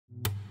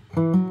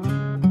Hello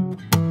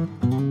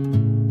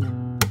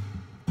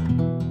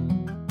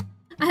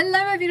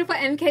my beautiful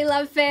MK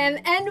Love fam,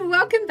 and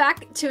welcome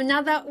back to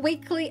another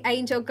weekly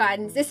angel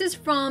guidance. This is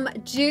from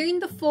June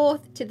the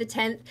 4th to the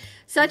 10th.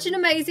 Such an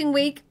amazing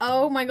week.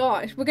 Oh my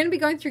gosh. We're going to be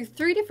going through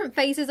 3 different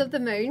phases of the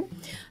moon.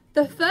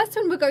 The first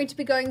one we're going to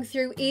be going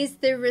through is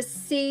the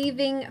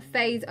receiving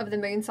phase of the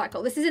moon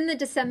cycle. This is in the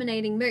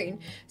disseminating moon.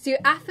 So your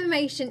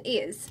affirmation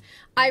is,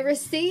 I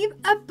receive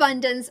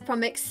abundance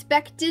from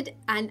expected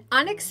and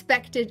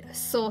unexpected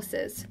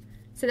sources.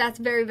 So that's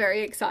very,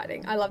 very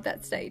exciting. I love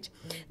that stage.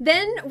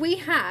 Then we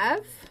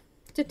have,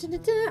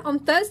 on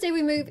Thursday,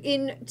 we move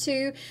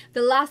into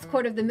the last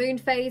quarter of the moon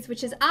phase,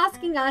 which is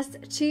asking us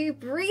to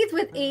breathe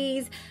with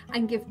ease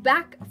and give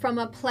back from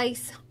a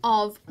place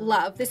of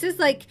love. This is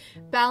like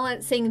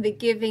balancing the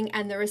giving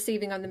and the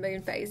receiving on the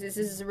moon phase. This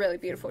is a really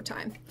beautiful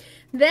time.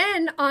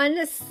 Then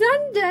on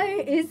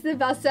Sunday is the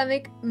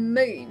balsamic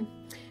moon.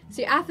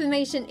 So your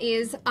affirmation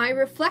is, I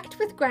reflect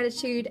with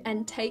gratitude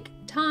and take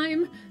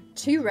time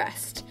to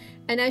rest.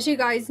 And as you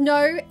guys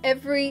know,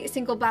 every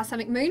single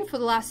balsamic moon for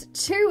the last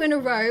 2 in a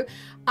row,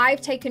 I've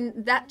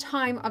taken that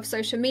time of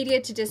social media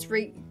to just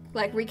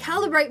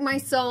recalibrate my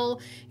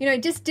soul, you know,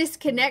 just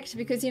disconnect,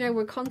 because, you know,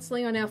 we're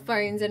constantly on our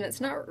phones and it's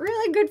not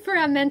really good for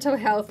our mental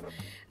health.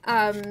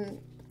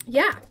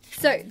 Yeah,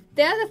 so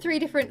they're the 3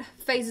 different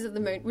phases of the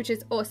moon, which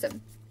is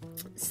awesome.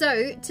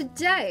 So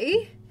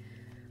today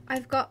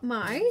I've got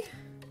my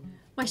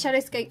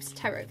Shadowscapes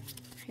Tarot.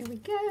 Here we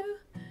go.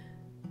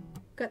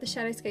 Got the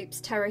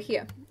Shadowscapes Tarot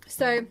here.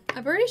 So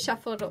I've already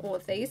shuffled all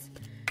of these.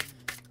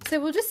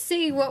 So we'll just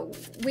see what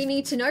we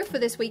need to know for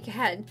this week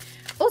ahead.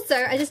 Also,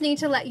 I just need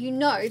to let you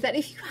know that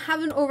if you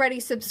haven't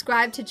already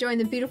subscribed to join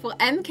the beautiful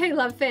MK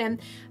Love fam,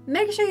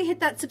 make sure you hit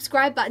that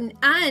subscribe button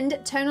and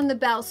turn on the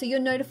bell so you're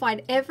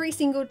notified every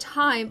single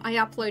time I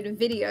upload a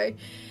video.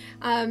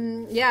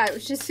 Yeah,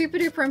 which is super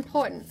duper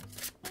important.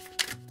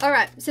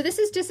 Alright, so this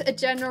is just a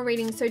general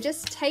reading, so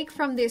just take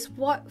from this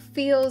what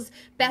feels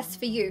best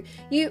for you.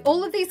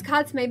 All of these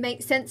cards may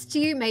make sense to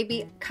you,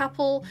 maybe a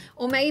couple,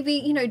 or maybe,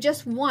 you know,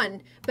 just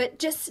one. But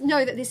just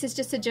know that this is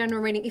just a general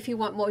reading. If you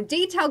want more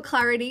detailed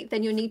clarity,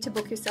 then you'll need to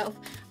book yourself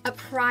a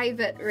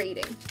private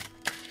reading.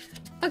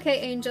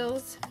 Okay,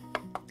 angels.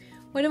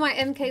 What do my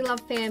MK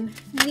Love fam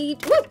need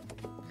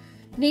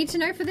to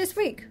know for this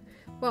week?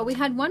 Well, we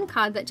had one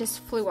card that just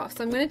flew off,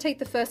 so I'm going to take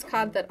the first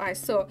card that I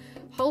saw.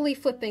 Holy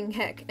flipping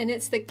heck. And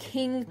it's the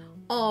King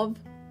of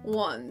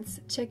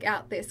Wands. Check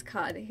out this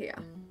card here.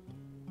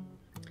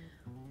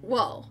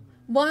 Whoa.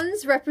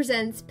 Wands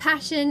represents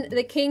passion.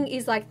 The King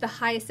is like the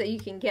highest that you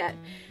can get.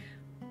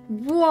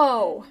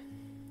 Whoa.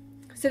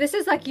 So this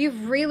is like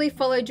you've really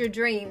followed your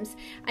dreams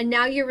and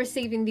now you're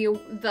receiving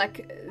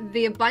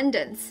the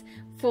abundance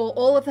for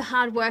all of the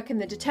hard work and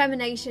the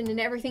determination and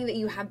everything that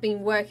you have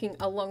been working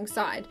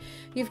alongside.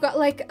 You've got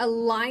like a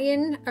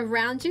lion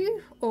around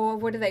you, or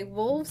what are they,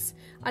 wolves?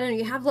 I don't know,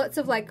 you have lots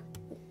of like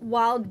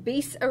wild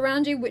beasts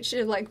around you, which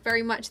are like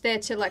very much there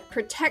to like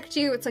protect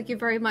you. It's like you're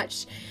very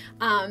much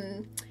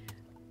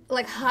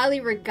like highly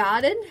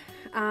regarded.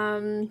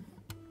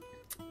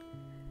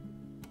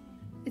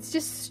 It's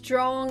just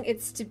strong,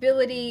 it's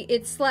stability,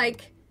 it's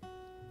like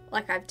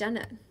I've done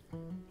it.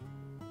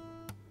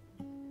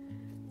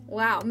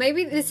 Wow,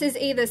 maybe this is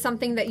either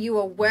something that you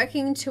are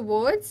working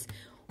towards,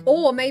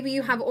 or maybe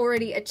you have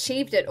already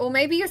achieved it, or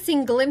maybe you're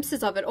seeing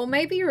glimpses of it, or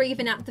maybe you're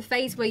even at the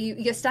phase where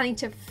you're starting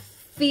to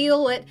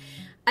feel it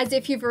as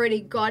if you've already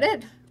got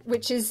it,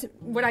 which is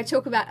what I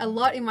talk about a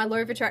lot in my Law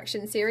of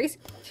Attraction series.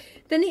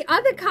 Then the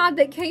other card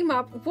that came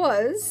up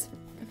was,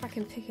 if I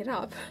can pick it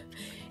up,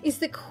 is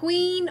the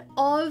Queen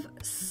of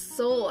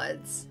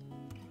Swords.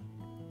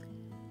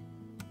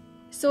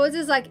 Swords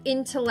is like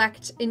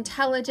intellect,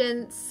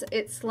 intelligence.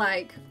 It's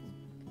like,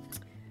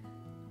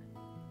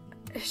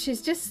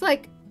 she's just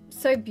like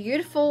so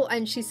beautiful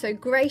and she's so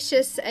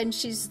gracious and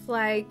she's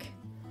like,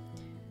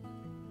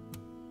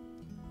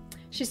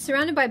 she's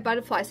surrounded by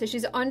butterflies. So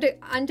she's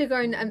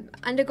undergone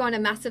a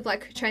massive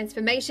like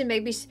transformation.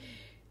 Maybe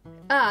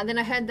then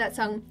I heard that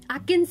song, I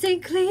can see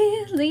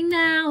clearly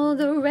now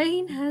the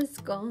rain has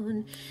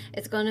gone.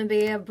 It's gonna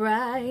be a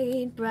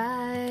bright,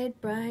 bright,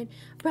 bright,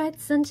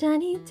 bright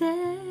sunshiny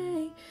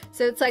day.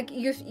 So it's like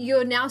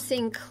you're now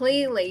seeing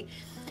clearly,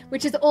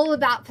 which is all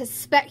about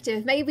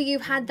perspective. Maybe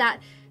you've had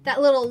that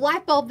little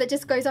light bulb that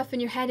just goes off in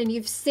your head and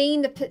you've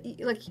seen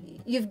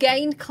you've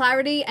gained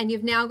clarity and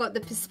you've now got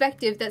the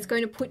perspective that's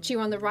going to put you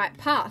on the right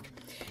path.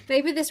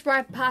 Maybe this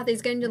right path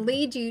is going to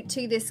lead you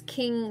to this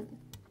king,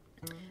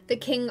 the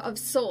King of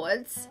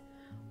Swords,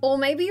 or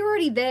maybe you're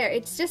already there.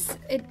 It's just,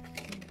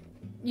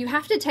 you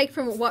have to take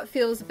from what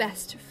feels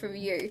best for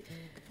you.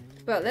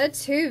 But they're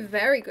 2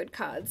 very good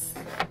cards.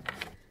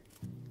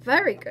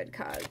 Very good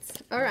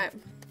cards. All right.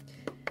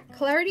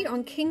 Clarity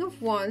on King of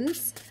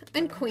Wands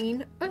and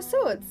Queen of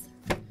Swords.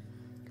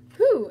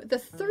 Whew, the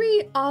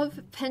 3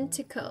 of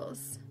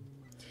Pentacles.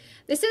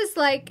 This is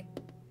like,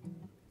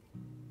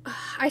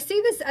 I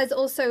see this as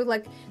also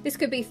like, this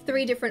could be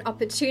 3 different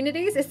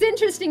opportunities. It's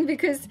interesting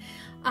because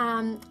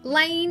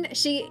Lane,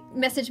 she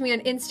messaged me on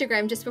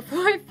Instagram just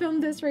before I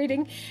filmed this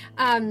reading.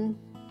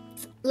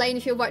 Lane,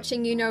 if you're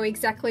watching, you know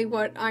exactly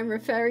what I'm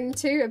referring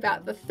to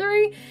about the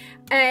 3.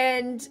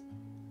 And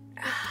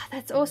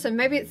that's awesome.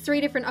 Maybe it's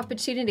 3 different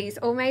opportunities,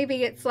 or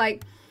maybe it's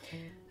like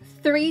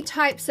 3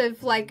 types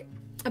of like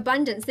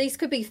abundance. These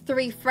could be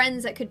 3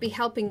 friends that could be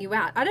helping you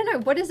out. I don't know.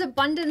 What does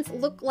abundance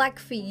look like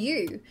for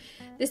you?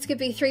 This could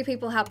be 3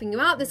 people helping you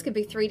out. This could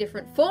be 3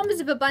 different forms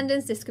of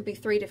abundance. This could be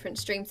 3 different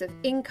streams of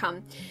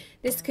income.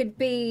 This could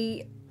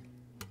be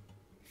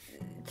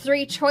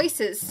 3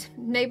 choices.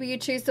 Maybe you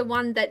choose the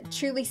one that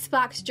truly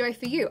sparks joy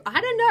for you.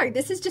 I don't know.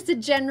 This is just a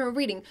general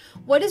reading.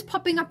 What is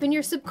popping up in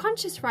your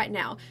subconscious right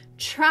now?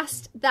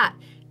 Trust that.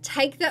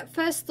 Take that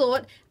first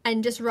thought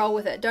and just roll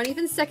with it. Don't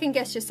even second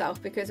guess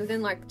yourself, because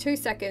within like 2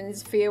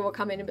 seconds, fear will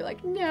come in and be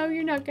like, no,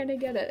 you're not going to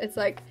get it. It's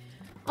like,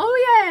 oh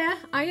yeah,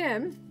 I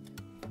am.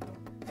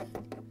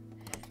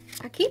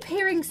 I keep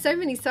hearing so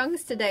many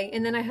songs today,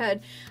 and then I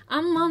heard,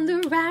 I'm on the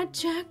right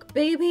track,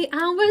 baby,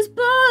 I was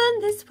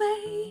born this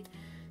way.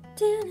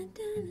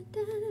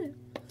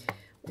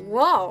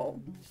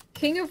 Whoa.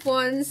 King of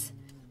Wands,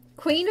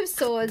 Queen of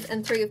Swords,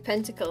 and 3 of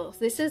Pentacles.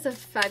 This is a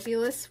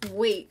fabulous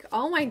week.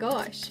 Oh my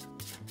gosh.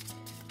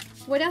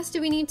 What else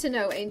do we need to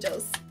know,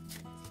 angels?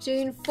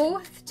 June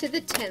 4th to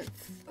the 10th.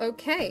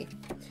 Okay.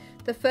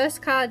 The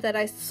first card that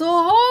I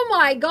saw. Oh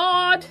my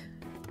god!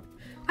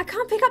 I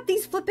can't pick up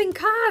these flipping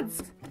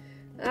cards.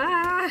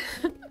 Ah.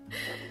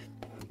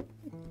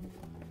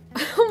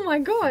 Oh my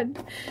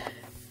god.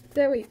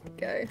 There we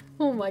go.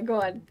 Oh my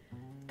god.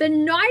 The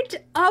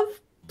Knight of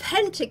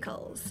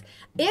Pentacles.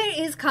 It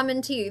is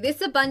coming to you.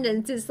 This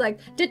abundance is like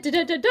da, da,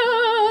 da, da,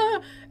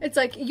 da. It's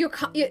like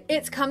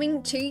it's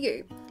coming to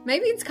you.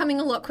 Maybe it's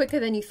coming a lot quicker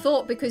than you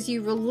thought, because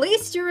you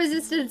released your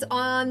resistance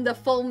on the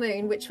full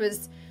moon, which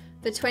was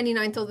the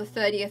 29th or the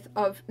 30th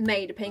of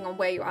May, depending on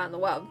where you are in the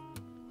world.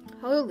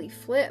 Holy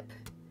flip.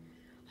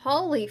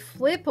 Holy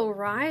flip, all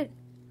right.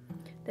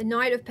 The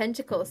Knight of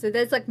Pentacles. So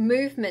there's like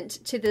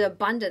movement to the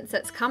abundance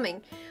that's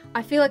coming.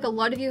 I feel like a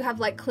lot of you have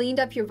like cleaned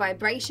up your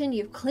vibration.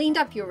 You've cleaned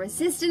up your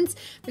resistance,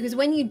 because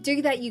when you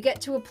do that, you get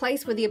to a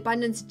place where the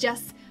abundance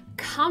just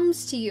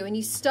comes to you, and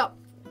you stop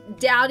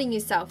doubting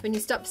yourself, and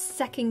you stop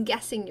second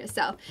guessing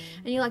yourself,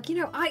 and you're like, you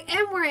know, I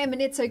am where I am,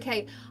 and it's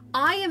okay.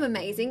 I am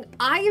amazing.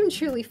 I am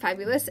truly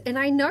fabulous, and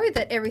I know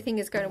that everything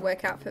is going to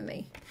work out for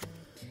me.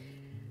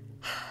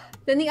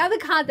 Then the other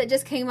card that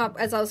just came up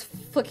as I was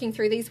flicking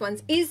through these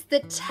ones is the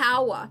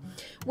Tower.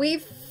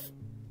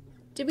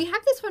 Did we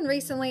have this one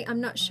recently?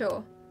 I'm not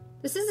sure.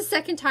 This is the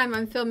second time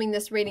I'm filming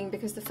this reading,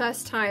 because the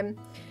first time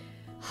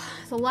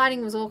the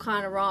lighting was all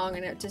kind of wrong,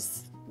 and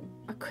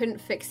I couldn't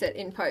fix it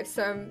in post.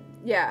 So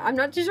yeah, I'm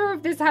not too sure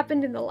if this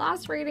happened in the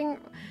last reading,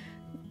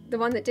 the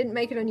one that didn't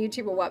make it on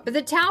YouTube, or what. But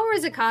the Tower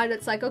is a card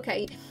that's like,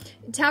 okay,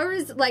 Tower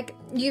is like,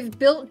 you've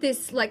built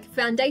this like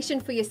foundation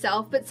for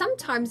yourself, but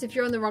sometimes if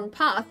you're on the wrong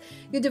path,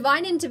 your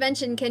divine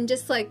intervention can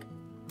just like,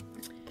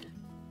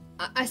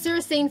 I saw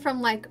a scene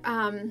from like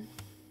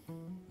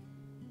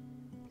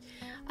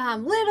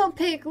little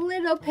pig,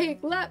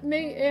 let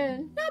me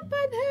in. Not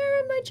by the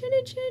hair of my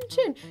chinny chin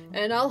chin.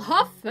 And I'll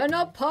huff and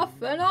I'll puff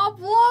and I'll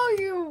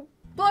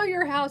blow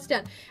your house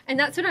down. And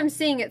that's what I'm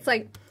seeing. It's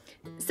like,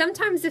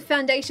 sometimes the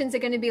foundations are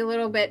going to be a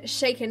little bit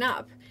shaken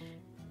up.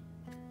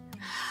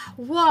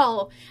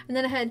 Whoa. And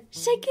then I heard,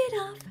 shake it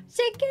off,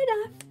 shake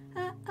it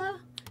off,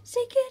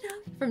 shake it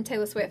off, from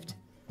Taylor Swift.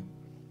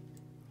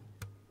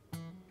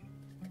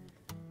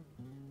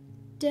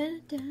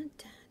 Dun, dun,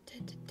 dun,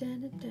 dun,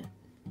 dun, dun, dun.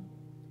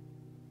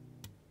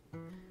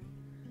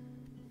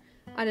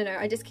 I don't know,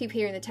 I just keep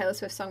hearing the Taylor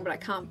Swift song, but I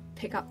can't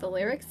pick up the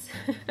lyrics.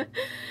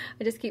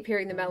 I just keep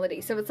hearing the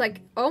melody. So it's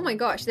like, oh my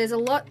gosh, there's a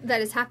lot that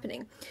is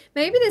happening.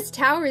 Maybe this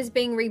tower is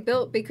being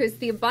rebuilt because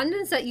the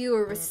abundance that you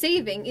are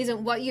receiving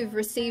isn't what you've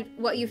received,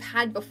 what you've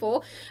had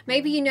before.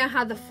 Maybe you now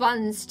have the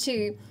funds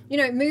to, you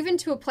know, move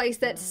into a place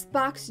that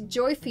sparks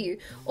joy for you.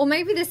 Or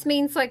maybe this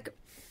means like,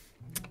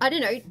 I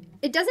don't know,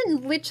 it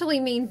doesn't literally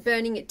mean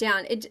burning it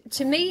down.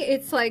 To me,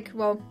 it's like,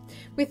 well,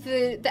 with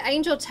the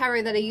angel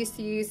tarot that I used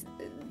to use,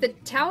 the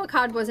Tower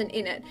card wasn't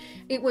in it.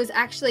 It was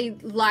actually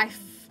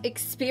life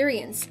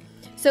experience.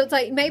 So it's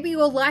like maybe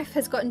your life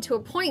has gotten to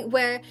a point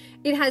where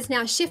it has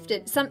now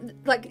shifted.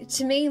 Like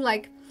to me,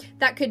 like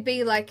that could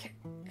be like,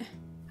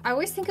 I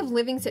always think of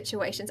living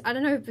situations. I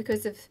don't know,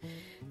 because of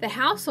the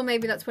house, or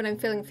maybe that's what I'm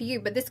feeling for you.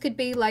 But this could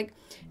be like,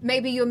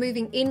 maybe you're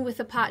moving in with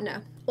a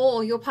partner,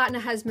 or your partner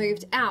has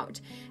moved out,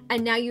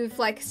 and now you've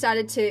like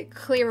started to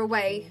clear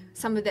away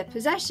some of their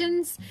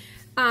possessions.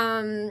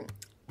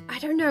 I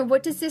don't know.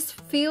 What does this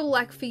feel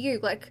like for you?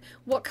 Like,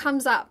 what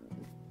comes up?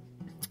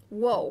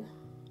 Whoa.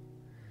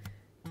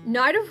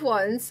 Knight of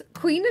Wands,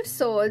 Queen of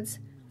Swords,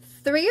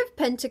 3 of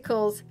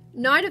Pentacles,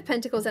 Knight of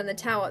Pentacles, and the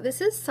Tower. This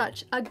is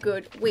such a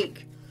good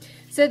week.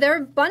 So their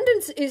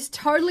abundance is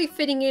totally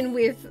fitting in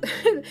with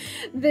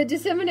the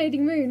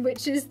disseminating moon,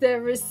 which is the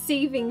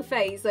receiving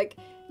phase. Like,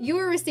 you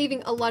are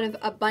receiving a lot of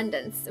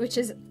abundance, which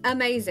is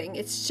amazing.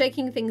 It's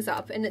shaking things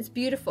up and it's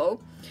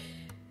beautiful.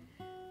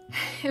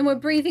 And we're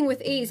breathing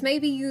with ease.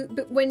 Maybe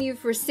when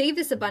you've received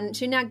this abundance,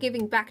 you're now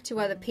giving back to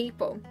other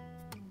people.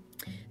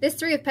 This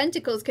Three of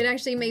Pentacles could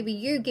actually maybe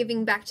you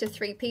giving back to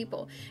 3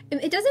 people.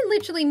 And it doesn't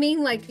literally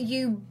mean like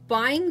you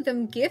buying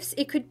them gifts.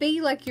 It could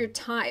be like your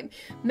time.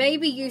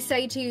 Maybe you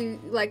say to,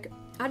 like,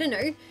 I don't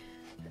know,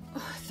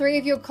 3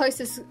 of your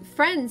closest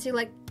friends, you're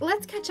like,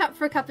 let's catch up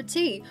for a cup of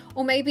tea.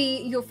 Or maybe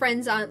your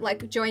friends aren't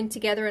like joined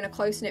together in a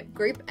close-knit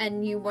group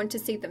and you want to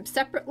see them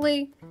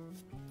separately.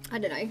 I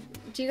don't know.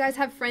 Do you guys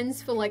have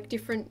friends for like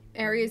different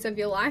areas of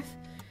your life?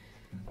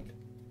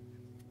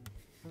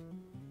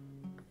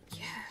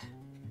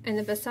 And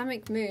the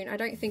balsamic moon, I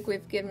don't think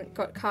we've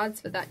got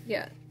cards for that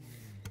yet.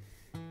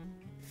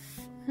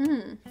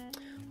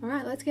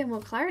 Alright, let's get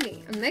more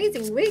clarity.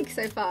 Amazing week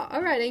so far.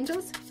 Alright,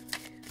 angels.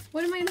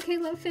 What do my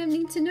MK Love fam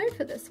need to know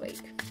for this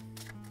week?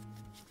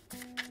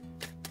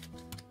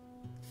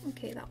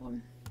 Okay, that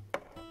one.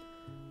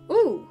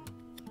 Ooh!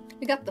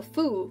 We got the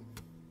Fool.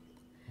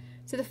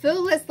 So the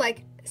Fool is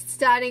like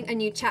starting a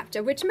new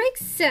chapter, which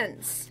makes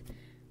sense.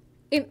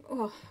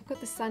 Oh, I've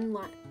got the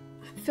sunlight.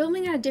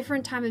 Filming at a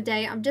different time of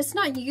day. I'm just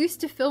not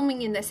used to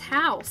filming in this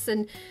house,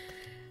 and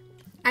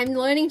I'm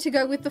learning to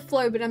go with the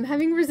flow, but I'm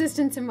having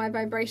resistance in my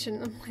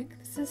vibration. I'm like,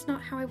 this is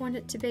not how I want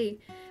it to be.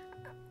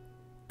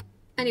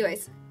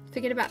 Anyways,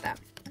 forget about that.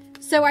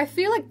 So I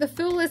feel like the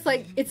Fool is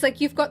like, it's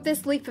like you've got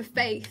this leap of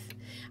faith,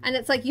 and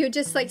it's like you're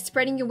just like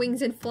spreading your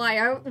wings and fly.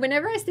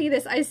 Whenever I see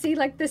this, I see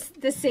like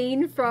the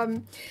scene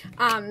from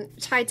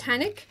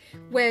Titanic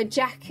where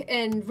Jack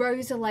and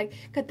Rose are like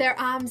got their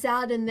arms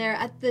out and they're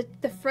at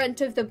the front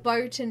of the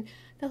boat and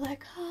they're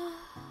like, oh.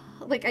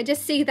 Like I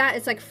just see that.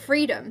 It's like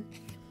freedom.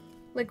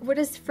 Like, what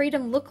does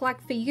freedom look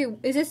like for you?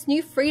 Is this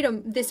new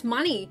freedom, this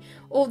money,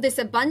 or this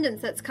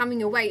abundance that's coming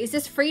your way? Is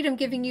this freedom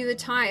giving you the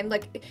time?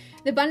 Like,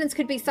 the abundance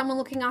could be someone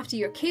looking after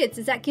your kids.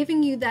 Is that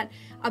giving you that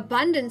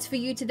abundance for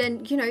you to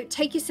then, you know,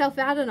 take yourself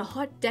out on a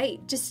hot date?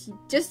 Just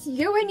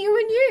you and you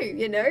and you,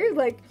 you know?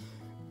 Like,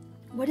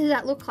 what does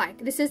that look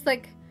like? This is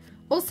like,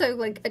 also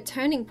like a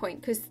turning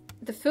point, because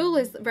the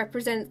Fool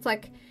represents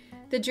like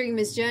the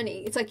dreamer's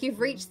journey. It's like you've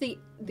reached the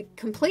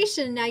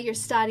completion and now you're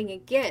starting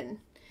again.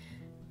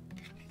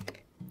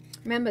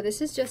 Remember, this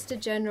is just a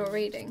general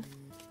reading.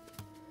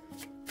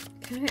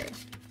 Okay.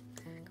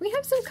 Can we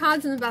have some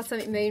cards on the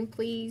balsamic moon,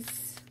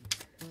 please?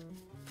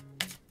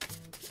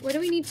 What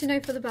do we need to know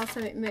for the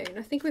balsamic moon?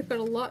 I think we've got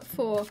a lot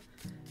for...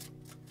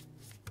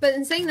 But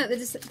in saying that,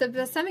 the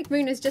balsamic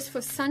moon is just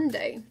for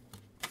Sunday.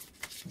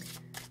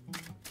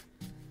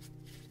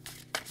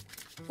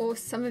 Or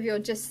some of you are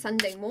just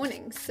Sunday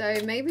mornings. So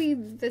maybe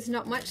there's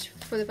not much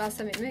for the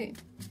balsamic moon.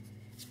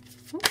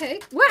 Okay.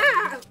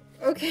 Wow!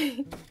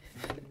 Okay.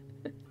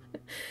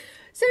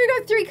 So we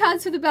got 3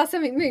 cards for the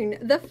balsamic moon.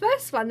 The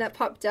first one that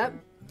popped up,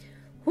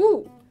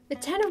 the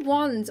 10 of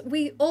Wands.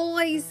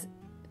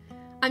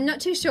 I'm not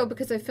too sure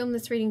because I filmed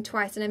this reading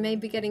twice and I may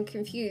be getting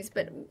confused,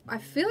 but I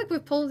feel like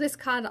we've pulled this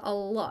card a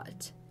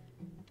lot.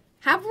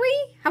 Have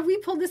we? Have we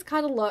pulled this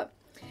card a lot?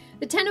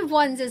 The 10 of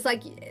Wands is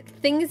like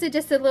things are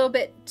just a little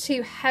bit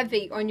too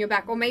heavy on your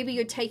back, or maybe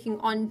you're taking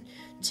on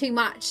too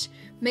much.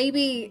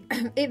 Maybe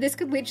this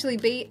could literally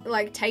be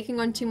like taking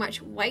on too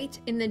much weight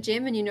in the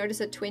gym and you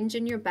notice a twinge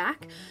in your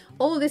back.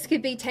 Or this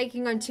could be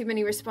taking on too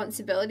many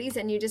responsibilities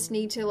and you just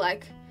need to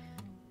like...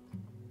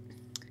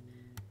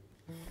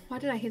 Why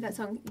did I hear that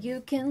song?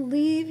 You can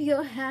leave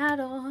your hat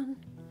on.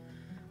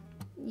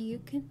 You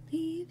can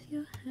leave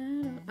your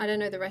hat on. I don't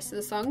know the rest of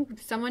the song.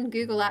 Someone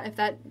Google that if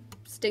that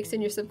sticks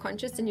in your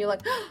subconscious and you're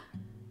like...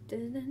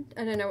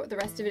 I don't know what the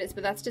rest of it is,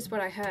 but that's just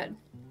what I heard.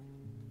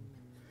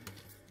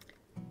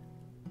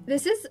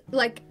 This is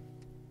like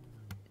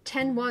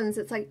 10 wands.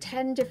 It's like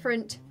 10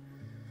 different...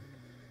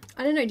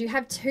 I don't know. Do you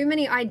have too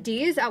many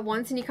ideas at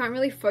once and you can't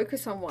really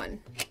focus on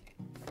one?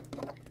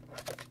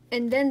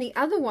 And then the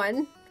other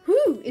one,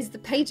 is the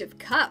Page of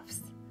Cups.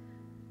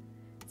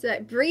 So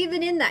like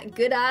breathing in that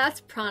good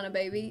ass prana,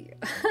 baby.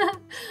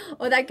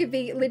 Or that could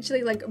be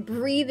literally like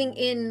breathing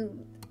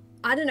in,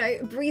 I don't know,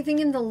 breathing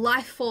in the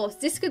life force.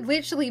 This could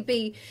literally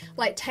be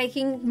like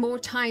taking more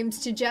times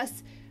to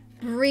just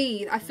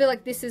breathe. I feel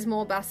like this is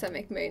more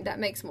balsamic moon. That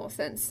makes more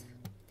sense.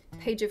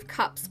 Page of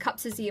Cups.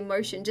 Cups is the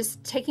emotion.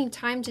 Just taking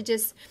time to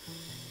just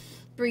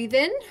breathe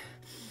in,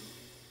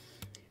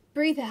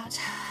 breathe out.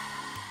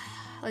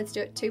 Let's do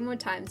it 2 more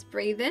times.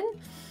 Breathe in,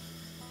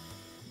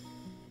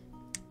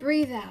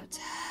 breathe out.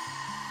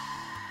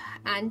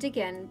 And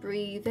again,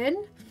 breathe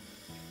in,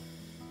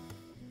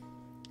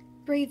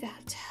 breathe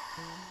out.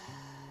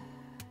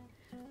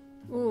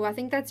 Ooh, I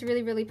think that's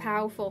really, really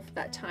powerful for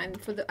that time.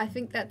 I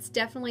think that's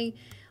definitely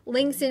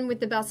links in with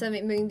the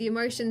balsamic moon. The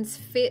emotions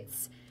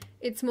fits.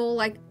 It's more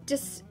like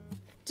just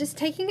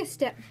taking a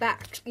step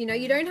back. You know,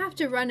 you don't have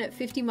to run at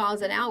 50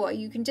 miles an hour.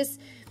 You can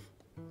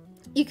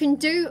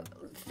do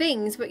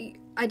things, but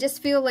I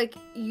just feel like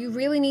you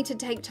really need to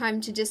take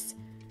time to just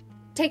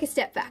take a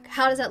step back.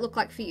 How does that look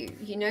like for you?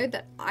 You know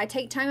that I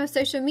take time off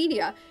social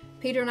media.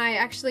 Peter and I are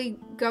actually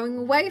going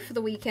away for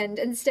the weekend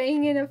and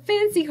staying in a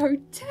fancy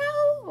hotel.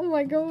 Oh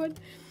my God.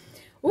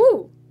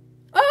 Ooh.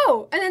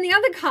 Oh, and then the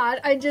other card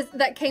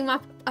that came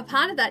up, a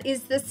part of that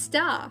is the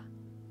star.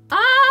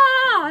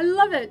 Ah, I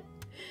love it.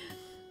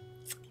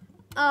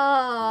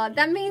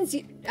 That means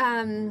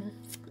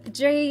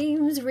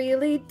dreams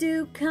really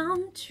do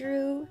come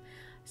true.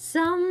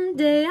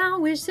 Someday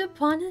I'll wish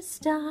upon a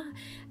star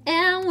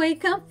and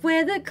wake up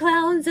where the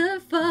clouds are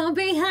far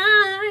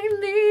behind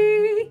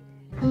me.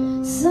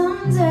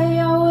 Someday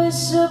I'll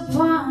wish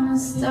upon a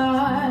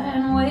star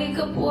and wake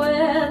up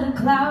where the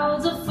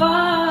clouds are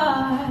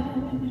far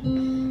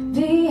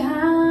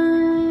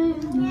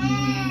behind me.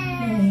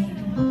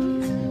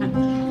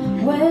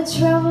 Where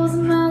troubles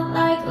melt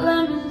like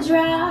lemon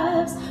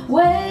drops,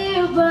 way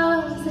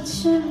above the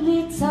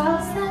chimney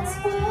tops. That's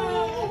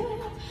where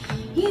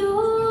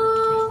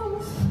you'll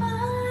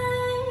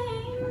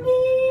find me.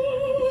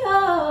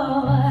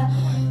 Oh,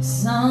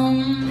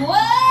 somewhere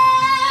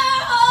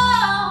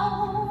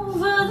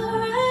over the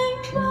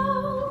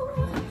rainbow,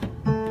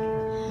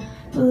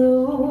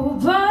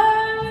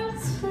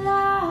 bluebirds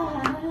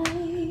fly,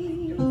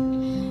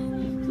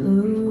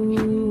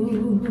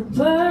 bluebirds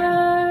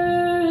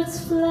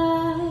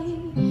fly.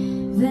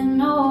 Then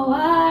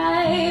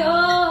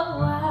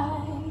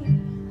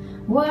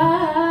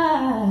why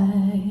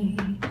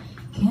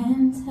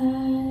can't I?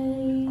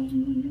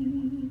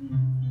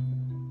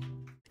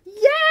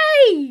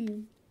 Yay!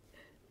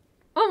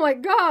 Oh my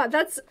God,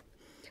 that's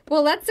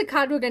the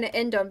card we're going to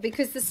end on,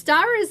 because the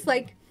star is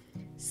like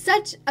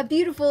such a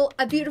beautiful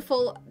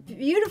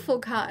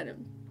card.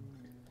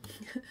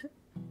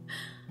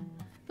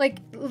 Like,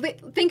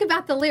 think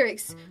about the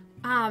lyrics.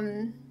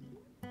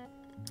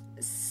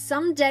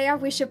 Someday I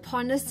wish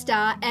upon a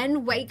star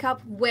and wake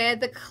up where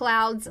the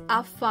clouds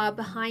are far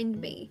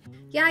behind me.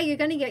 Yeah, you're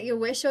going to get your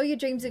wish. All your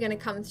dreams are going to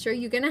come true.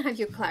 You're going to have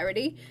your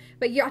clarity.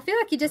 But I feel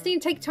like you just need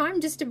to take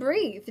time just to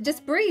breathe.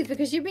 Just breathe,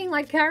 because you've been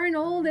like carrying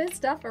all this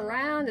stuff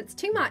around. It's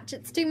too much.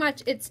 It's too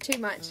much. It's too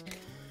much.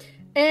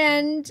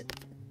 And,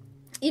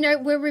 you know,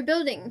 we're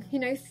rebuilding. You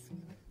know,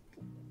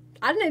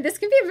 I don't know. This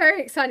could be a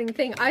very exciting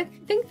thing. I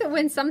think that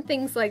when some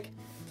things like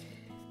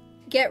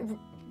get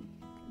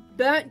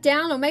burnt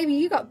down, or maybe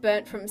you got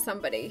burnt from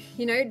somebody,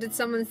 you know, did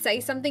someone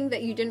say something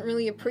that you didn't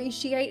really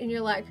appreciate and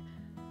you're like,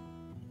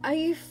 are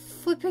you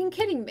flipping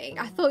kidding me?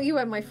 I thought you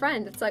were my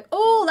friend. It's like,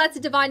 oh, that's a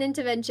divine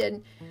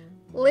intervention.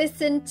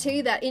 Listen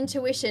to that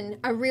intuition.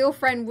 A real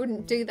friend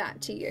wouldn't do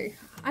that to you.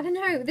 I don't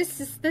know. There's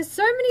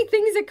so many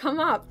things that come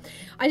up.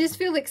 I just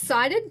feel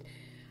excited.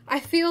 I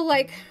feel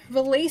like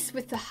release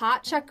with the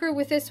heart chakra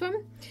with this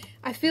one.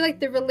 I feel like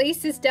the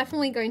release is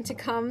definitely going to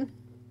come.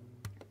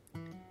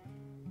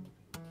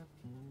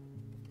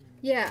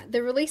 Yeah,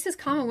 the release is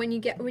coming when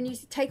you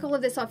take all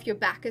of this off your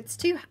back. It's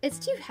too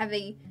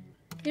heavy.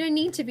 You don't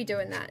need to be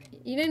doing that.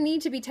 You don't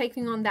need to be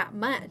taking on that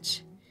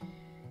much.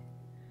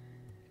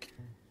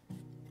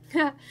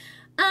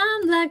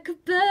 I'm like a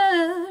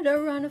bird, I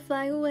run or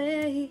fly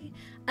away.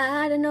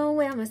 I don't know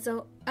where my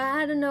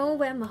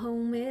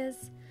home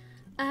is.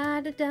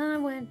 I'm like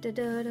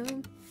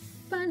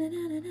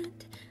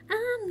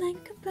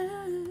a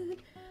bird,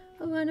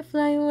 I want to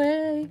fly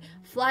away.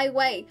 Fly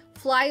away.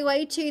 Fly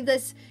away to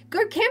this.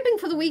 Go camping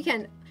for the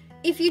weekend.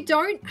 If you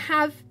don't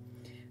have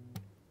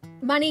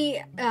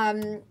money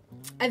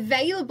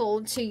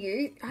available to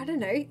you, I don't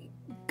know,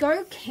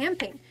 go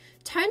camping.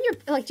 Do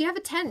you have a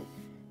tent?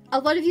 A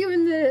lot of you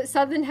in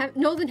the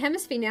northern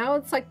hemisphere now,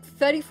 it's like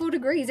 34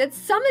 degrees. It's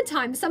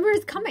summertime. Summer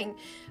is coming.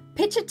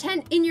 Pitch a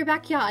tent in your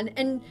backyard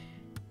and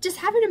just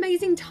have an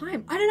amazing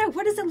time. I don't know.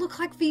 What does it look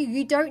like for you?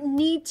 You don't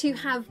need to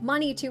have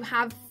money to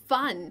have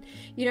fun.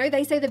 You know,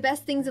 they say the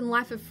best things in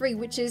life are free,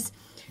 which is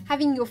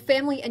having your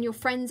family and your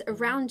friends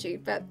around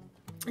you. But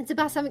it's a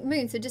balsamic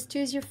moon, so just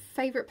choose your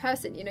favorite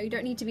person. You know, you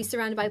don't need to be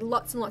surrounded by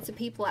lots and lots of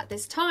people at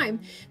this time,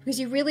 because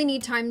you really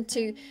need time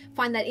to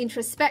find that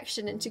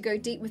introspection and to go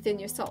deep within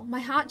your soul. My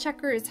heart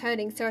chakra is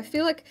hurting, so I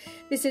feel like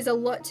this is a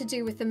lot to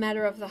do with the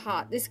matter of the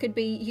heart. This could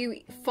be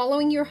you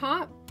following your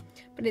heart,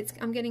 but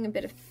I'm getting a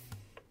bit of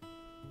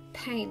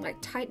pain, like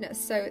tightness.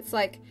 So it's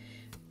like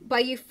by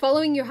you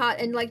following your heart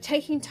and like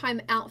taking time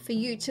out for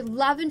you to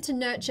love and to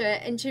nurture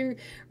and to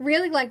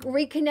really like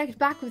reconnect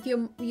back with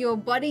your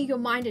body, your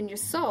mind, and your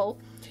soul.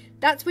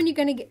 That's when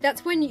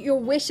that's when your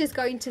wish is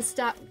going to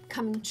start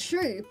coming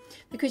true,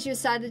 because you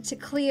started to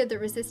clear the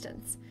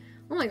resistance.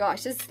 Oh my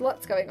gosh, there's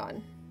lots going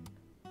on.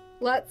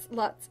 Lots.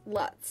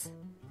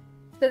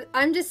 But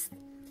I'm just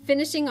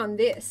finishing on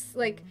this.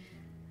 Like,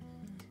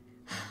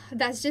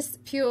 that's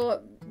just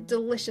pure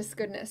delicious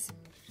goodness.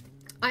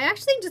 I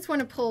actually just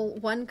want to pull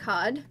one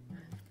card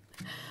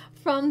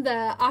from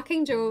the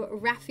Archangel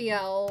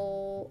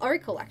Raphael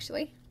Oracle,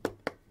 actually,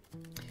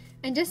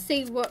 and just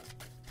see what...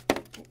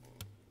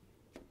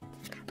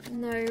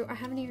 No, I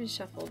haven't even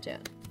shuffled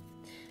yet.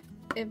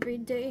 Every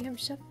day I'm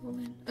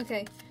shuffling.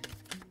 Okay.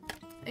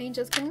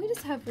 Angels, can we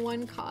just have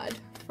one card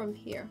from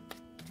here?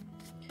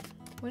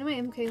 What do my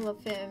MK Love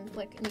fam,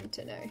 like, need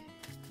to know?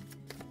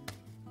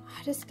 I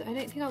I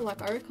don't think I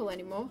like Oracle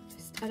anymore.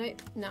 I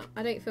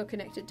don't feel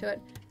connected to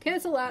it.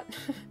 Cancel that.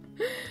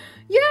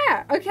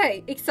 Yeah,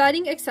 okay.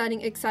 Exciting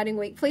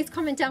week. Please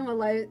comment down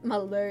my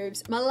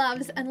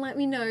loves, and let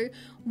me know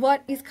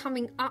what is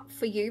coming up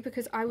for you,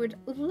 because I would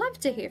love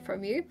to hear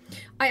from you.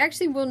 I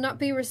actually will not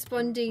be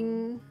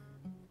responding.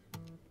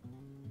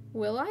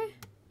 Will I?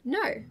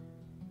 No.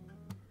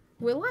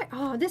 Will I?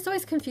 Oh, this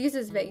always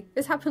confuses me.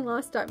 This happened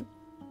last time.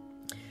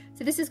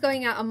 So this is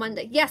going out on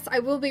Monday. Yes, I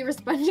will be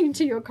responding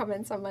to your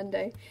comments on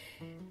Monday.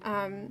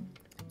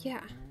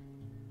 Yeah.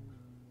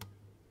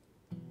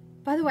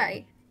 By the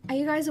way, are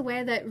you guys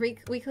aware that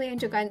Weekly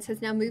Angel Guidance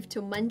has now moved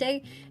to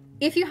Monday?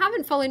 If you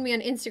haven't followed me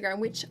on Instagram,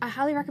 which I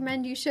highly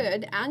recommend you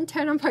should, and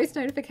turn on post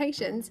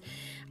notifications,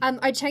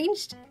 I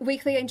changed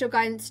Weekly Angel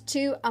Guidance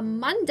to a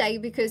Monday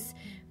because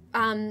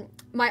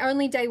my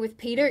only day with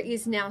Peter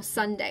is now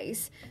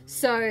Sundays.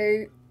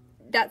 So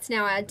that's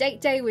now our date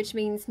day, which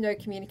means no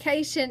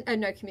communication,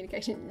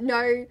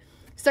 no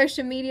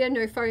social media,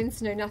 no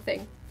phones, no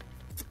nothing.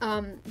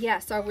 Yeah,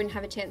 so I wouldn't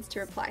have a chance to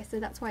reply, so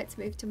that's why it's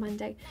moved to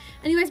Monday.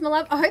 Anyways, my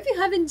love, I hope you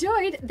have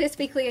enjoyed this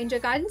Weekly Angel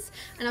Guidance,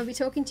 and I'll be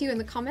talking to you in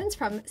the comments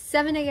from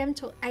 7 AM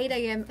till 8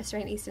 AM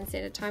Australian Eastern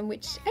Standard Time,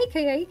 which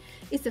aka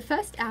is the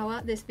first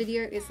hour this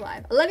video is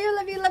live. I love you,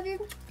 love you, love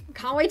you.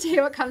 Can't wait to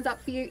hear what comes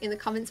up for you in the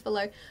comments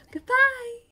below. Goodbye.